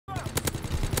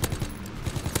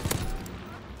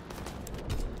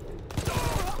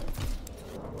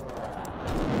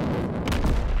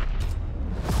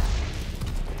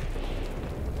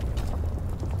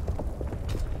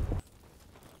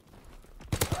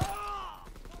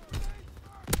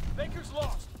Baker's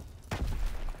lost.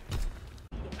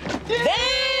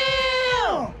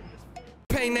 Damn!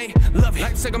 Pain, they love it.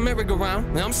 Life's like a merry-go-round,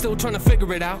 and I'm still trying to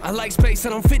figure it out. I like space, I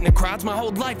don't fit in the crowds. My whole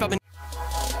life I've been.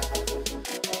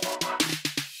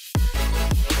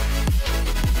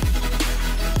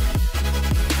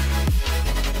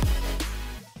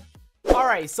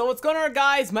 Alright, so what's going on,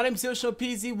 guys? My name is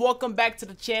TheOceaneOpz. Welcome back to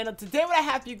the channel. Today what I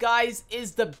have for you guys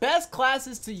is the best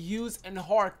classes to use in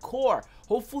hardcore.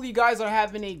 Hopefully you guys are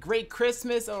having a great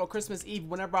Christmas or Christmas Eve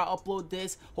whenever I upload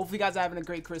this. Hopefully you guys are having a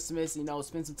great Christmas, you know,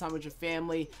 spend some time with your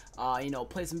family,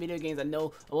 play some video games. I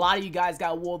know a lot of you guys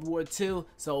got World War II,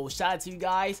 so shout out to you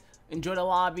guys. Enjoy the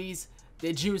lobbies.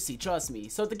 They're juicy, trust me.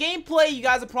 So the gameplay you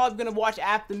guys are probably going to watch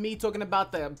after me talking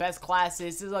about the best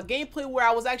classes. This is a gameplay where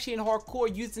I was actually in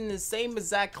hardcore using the same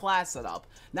exact class setup.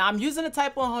 Now I'm using a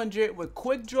Type 100 with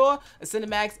Quick Draw, a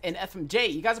Cinemax, and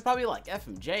FMJ. You guys are probably like,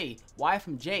 FMJ? Why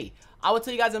FMJ? I will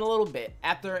tell you guys in a little bit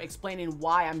after explaining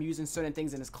why I'm using certain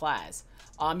things in this class.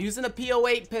 I'm using a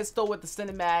PO8 pistol with the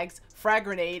Cinemax, frag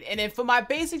grenade, and then for my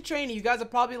basic training, you guys are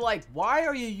probably like, why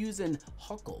are you using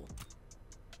Huckle?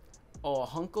 Or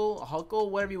Huckle,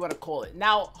 whatever you want to call it.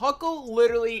 Now, Huckle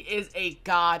literally is a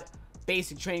god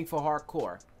basic training for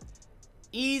hardcore.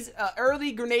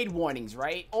 Early grenade warnings,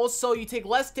 right? Also, you take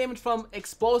less damage from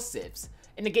explosives.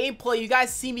 In the gameplay, you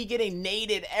guys see me getting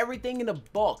naded, everything in the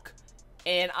book.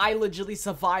 And I legitimately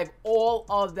survived all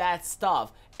of that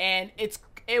stuff. And it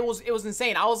was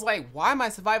insane. I was like, why am I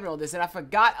surviving all this? And I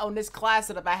forgot on this class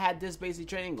that I had this basic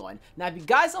training going. Now, if you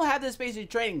guys don't have this basic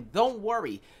training, don't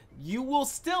worry. You will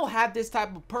still have this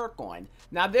type of perk on.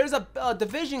 Now, there's a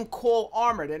division called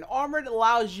Armored, and Armored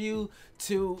allows you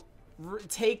to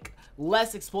take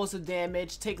less explosive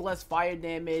damage, take less fire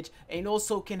damage, and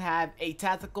also can have a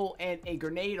tactical and a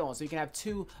grenade on. So you can have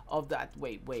two of that.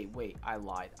 Wait, I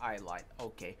lied.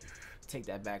 Okay, take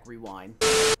that back, rewind.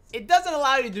 It doesn't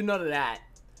allow you to do none of that,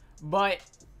 but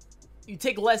you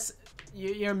take less,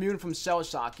 you're immune from shell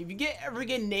shock. If you ever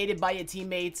get naded by your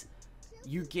teammates,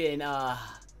 you can,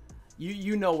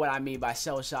 You know what I mean by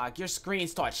shell shock. Your screen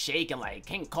starts shaking like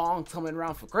King Kong coming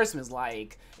around for Christmas.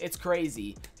 Like, it's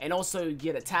crazy. And also you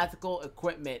get a tactical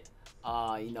equipment.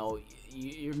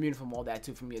 You're immune from all that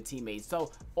too from your teammates.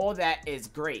 So all that is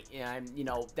great, and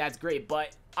that's great.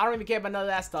 But I don't even care about none of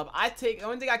that stuff. The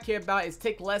only thing I care about is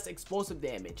take less explosive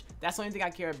damage. That's the only thing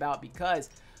I care about, because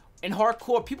in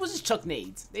hardcore, people just chuck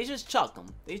nades. They just chuck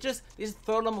them. They just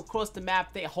throw them across the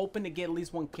map. They're hoping to get at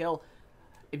least one kill.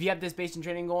 If you have this basic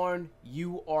training on,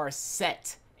 you are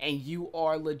set, and you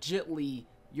are legitly,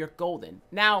 you're golden.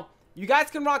 Now, you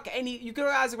guys can rock any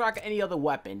other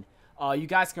weapon. You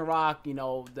guys can rock, the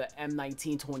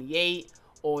M1928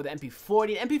 or the MP40.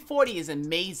 The MP40 is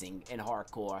amazing in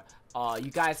hardcore.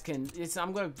 You guys can,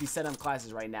 I'm going to be setting up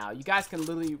classes right now. You guys can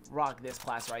literally rock this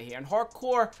class right here. In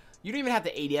hardcore, you don't even have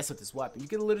the ADS with this weapon. You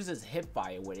can literally just hip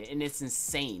fire with it, and it's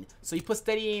insane. So you put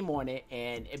steady aim on it,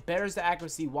 and it betters the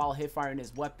accuracy while hip firing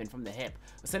this weapon from the hip.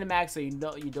 A Cinemax, so you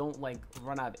don't like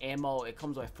run out of ammo. It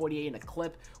comes with 48 in a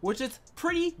clip, which is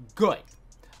pretty good.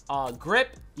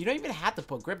 Grip, you don't even have to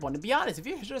put grip on. To be honest, if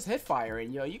you're just hip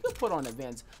firing, you can put on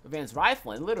advanced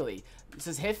rifling. Literally, this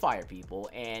is hip fire, people,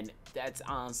 and that's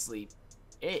honestly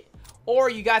it.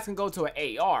 Or you guys can go to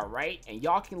an AR, right? And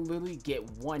y'all can literally get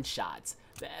one shots.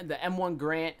 The M1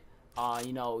 Grant,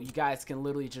 you guys can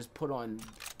literally just put on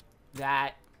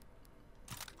that.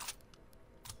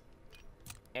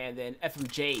 And then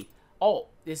FMJ. Oh,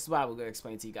 this is what I was going to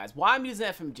explain to you guys. Why I'm using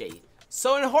FMJ.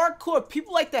 So in hardcore,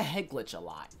 people like to head glitch a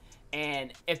lot.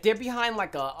 And if they're behind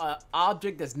like a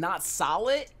object that's not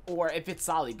solid, or if it's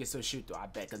solid, you can still shoot through, I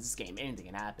bet, because this game, anything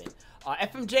can happen.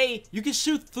 FMJ, you can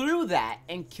shoot through that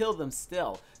and kill them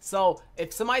still. So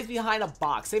if somebody's behind a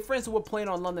box, say for instance we're playing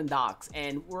on London Docks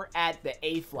and we're at the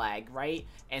A flag, right?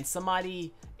 And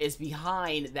somebody is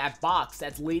behind that box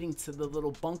that's leading to the little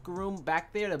bunker room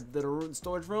back there, the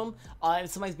storage room, and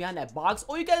somebody's behind that box,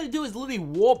 all you gotta do is literally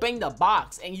wallbang the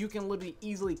box and you can literally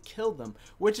easily kill them,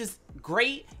 which is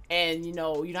great. And you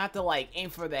don't have to like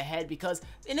aim for the head, because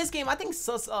in this game I think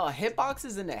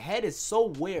hitboxes in the head is so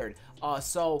weird.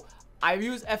 So I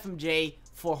use FMJ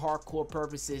for hardcore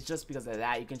purposes just because of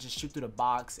that. You can just shoot through the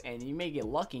box and you may get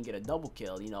lucky and get a double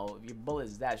kill. If your bullet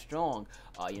is that strong,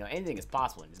 anything is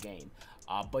possible in this game.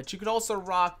 But you could also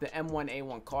rock the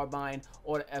M1A1 carbine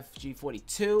or the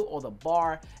FG42 or the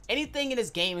bar. Anything in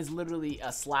this game is literally a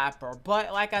slapper.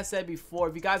 But like I said before,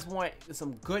 if you guys want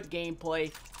some good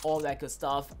gameplay, all that good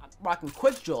stuff, I'm rocking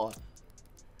Quick Draw,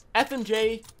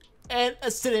 FMJ, and a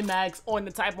Cinemax on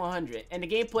the Type 100. And the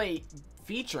gameplay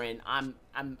featuring, I'm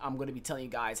going to be telling you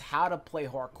guys how to play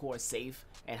hardcore safe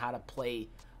and how to play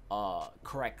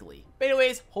correctly. But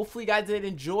anyways, hopefully you guys did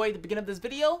enjoy the beginning of this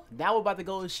video. Now we're about to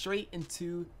go straight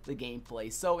into the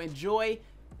gameplay. So enjoy,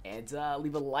 and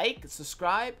leave a like,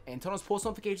 subscribe, and turn on post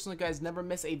notifications so you guys never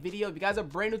miss a video. If you guys are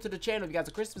brand new to the channel, if you guys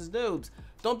are Christmas noobs,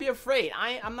 don't be afraid.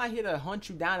 I'm not here to hunt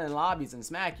you down in lobbies and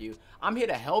smack you. I'm here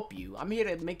to help you. I'm here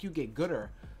to make you get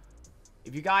gooder.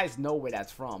 If you guys know where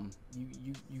that's from,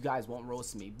 you guys won't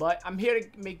roast me. But I'm here to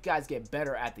make you guys get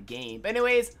better at the game. But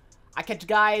anyways, I'll catch you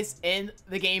guys in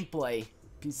the gameplay.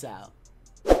 Peace out.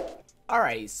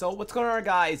 Alright, so what's going on,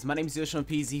 guys? My name is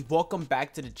TheOceaneOpz. Welcome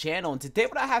back to the channel. And today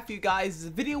what I have for you guys is a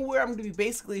video where I'm going to be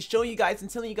basically showing you guys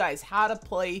and telling you guys how to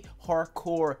play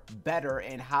hardcore better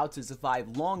and how to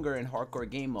survive longer in hardcore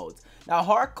game modes. Now,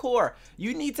 hardcore,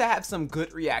 you need to have some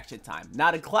good reaction time.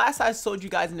 Now, the class I showed you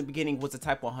guys in the beginning was a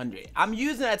Type 100. I'm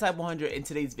using that Type 100 in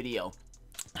today's video.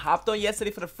 Hopped on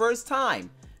yesterday for the first time,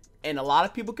 and a lot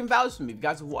of people can vouch for me. If you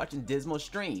guys were watching Dismo's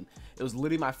stream, it was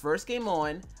literally my first game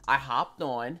on. I hopped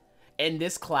on, and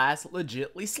this class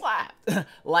legitly slapped.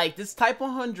 Like, this Type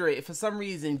 100, for some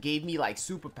reason, gave me, like,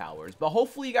 superpowers. But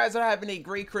hopefully you guys are having a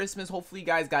great Christmas. Hopefully you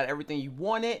guys got everything you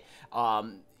wanted.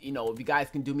 You know, if you guys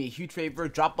can do me a huge favor,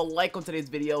 drop a like on today's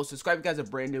video. Subscribe if you guys are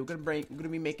brand new. I'm gonna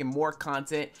be making more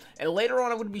content. And later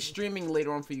on, I'm gonna be streaming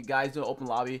later on for you guys. Do an open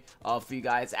lobby for you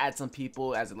guys. Add some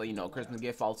people as a, you know, Christmas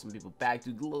gift. Follow some people back.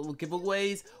 Do little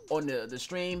giveaways on the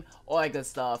stream. All that good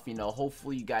stuff. You know,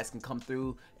 hopefully you guys can come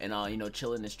through and, you know,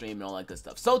 chill in the stream and all that good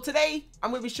stuff. So today,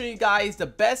 I'm gonna be showing you guys the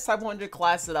best Type 100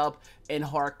 class setup in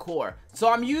hardcore. So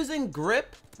I'm using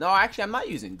grip. No, actually, I'm not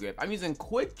using grip. I'm using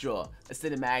quick draw,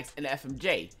 acidic mags, and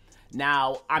FMJ.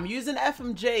 Now, I'm using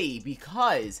FMJ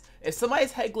because if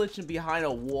somebody's head glitching behind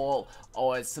a wall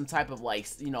or some type of, like,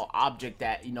 you know, object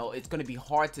that, you know, it's going to be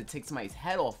hard to take somebody's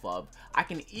head off of, I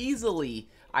can easily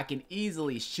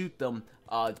shoot them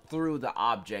through the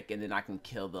object, and then I can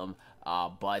kill them.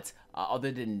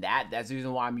 Other than that, that's the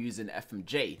reason why I'm using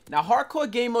FMJ. Now, hardcore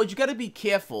game mode, you gotta be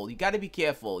careful. You gotta be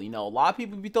careful. You know, a lot of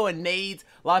people be throwing nades,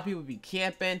 a lot of people be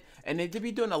camping, and they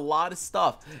be doing a lot of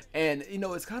stuff. And, you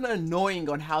know, it's kind of annoying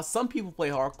on how some people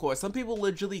play hardcore. Some people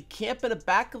literally camp in the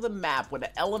back of the map with an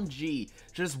LMG,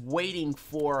 just waiting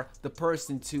for the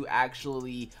person to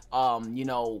actually, you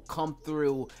know, come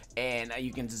through, and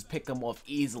you can just pick them off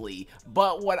easily.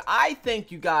 But what I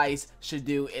think you guys should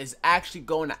do is actually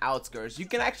go in the outskirts. You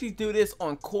can actually do this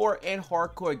on core and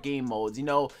hardcore game modes. You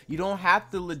know, you don't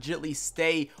have to legitly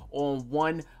stay on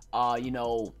one, you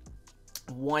know,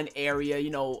 one area. You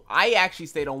know, I actually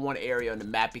stayed on one area on the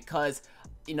map because,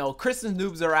 you know, Christmas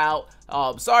noobs are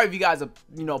out. Sorry if you guys are,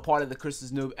 you know, part of the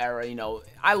Christmas noob era. You know,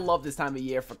 I love this time of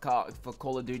year for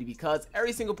Call of Duty because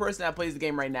every single person that plays the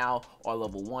game right now are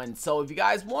level 1. So if you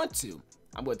guys want to,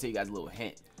 I'm going to tell you guys a little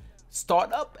hint.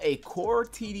 Start up a core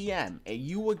TDM and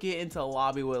you will get into a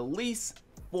lobby with at least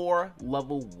 4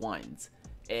 level 1s.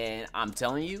 And I'm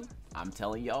telling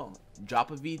y'all,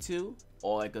 drop a V2,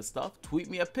 all that good stuff. Tweet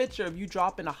me a picture of you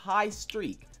dropping a high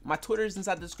streak. My Twitter is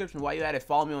inside the description. While you at it,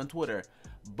 follow me on Twitter.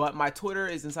 But my Twitter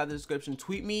is inside the description.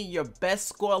 Tweet me your best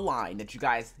score line that you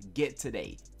guys get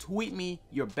today. Tweet me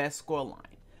your best score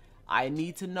line. I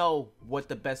need to know what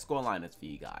the best score line is for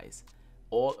you guys.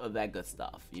 All of that good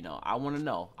stuff. You know, I want to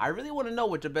know. I really want to know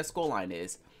what your best score line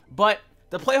is. But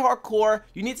to play hardcore,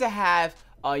 you need to have,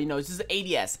 you know, this is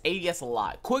ADS a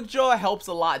lot. Quick draw helps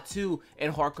a lot too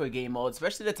in hardcore game mode,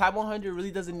 especially the Type 100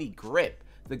 really doesn't need grip.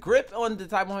 The grip on the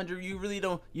Type 100 you really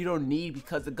don't need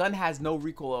because the gun has no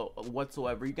recoil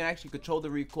whatsoever. You can actually control the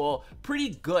recoil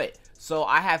pretty good. So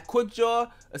I have quick draw,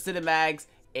 acidic mags,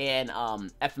 and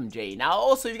FMJ. Now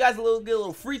also, if you guys get a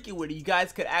little freaky with it, you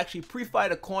guys could actually pre-fire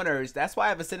the corners. That's why I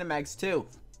have acidic mags too,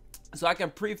 so I can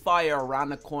pre-fire around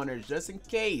the corners just in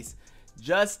case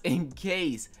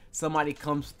somebody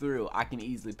comes through. I can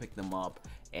easily pick them up.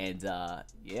 And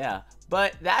yeah,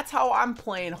 but that's how I'm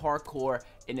playing hardcore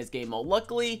in this game mode.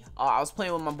 Luckily, I was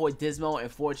playing with my boy Dismo and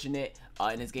Fortunate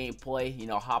in his gameplay. You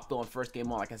know, hopped on first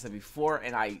game on, like I said before,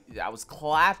 and I was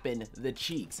clapping the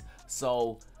cheeks.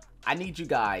 So I need you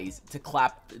guys to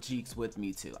clap the cheeks with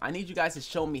me too. I need you guys to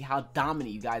show me how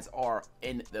dominant you guys are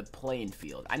in the playing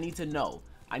field. I need to know.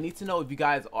 I need to know if you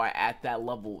guys are at that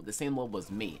level, the same level as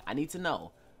me. I need to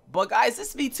know. But guys,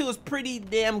 this V2 is pretty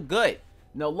damn good.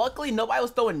 No, luckily nobody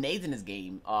was throwing nades in this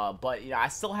game. But you know, I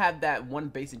still have that one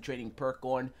basic training perk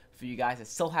on for you guys. I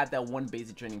still have that one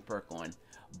basic training perk on.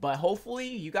 But hopefully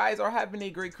you guys are having a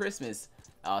great Christmas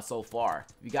so far.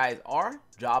 If you guys are,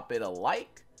 drop it a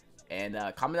like. And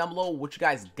comment down below what you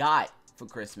guys got for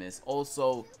Christmas.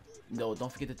 Also, you know,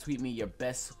 don't forget to tweet me your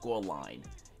best score line.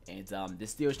 And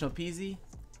this is TheOceaneOpz,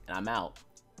 and I'm out.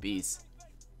 Peace.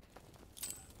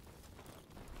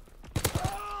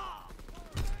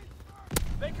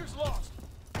 Baker's lost.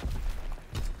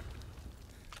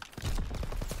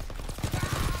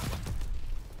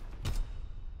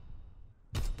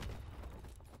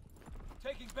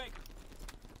 Taking Baker.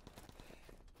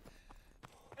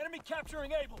 Enemy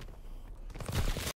capturing Able.